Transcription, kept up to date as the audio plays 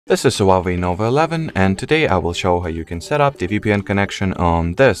This is Huawei Nova 11, and today I will show how you can set up the VPN connection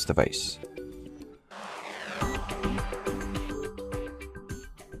on this device.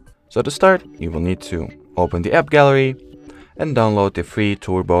 So to start, you will need to open the app gallery and download the free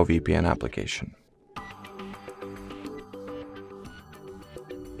Turbo VPN application.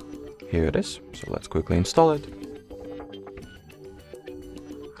 Here it is, so let's quickly install it.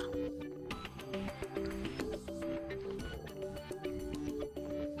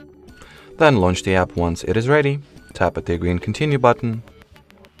 Then launch the app once it is ready, tap at the green continue button,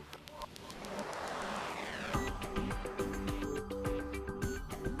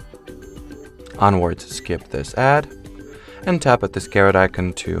 onwards skip this ad, and tap at this caret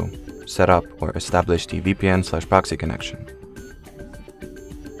icon to set up or establish the VPN/proxy connection.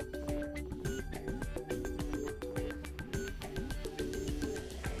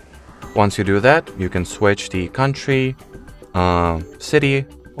 Once you do that, you can switch the country, city,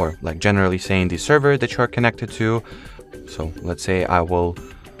 or like generally saying the server that you are connected to. So let's say I will,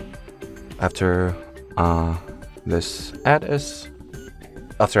 after this ad is,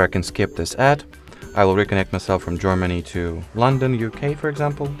 after I can skip this ad, I will reconnect myself from Germany to London, UK, for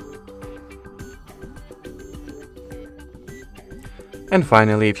example. And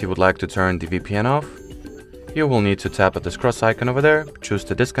finally, if you would like to turn the VPN off, you will need to tap at this cross icon over there, choose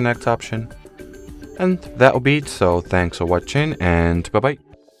the disconnect option, and that will be it. So thanks for watching, and bye bye.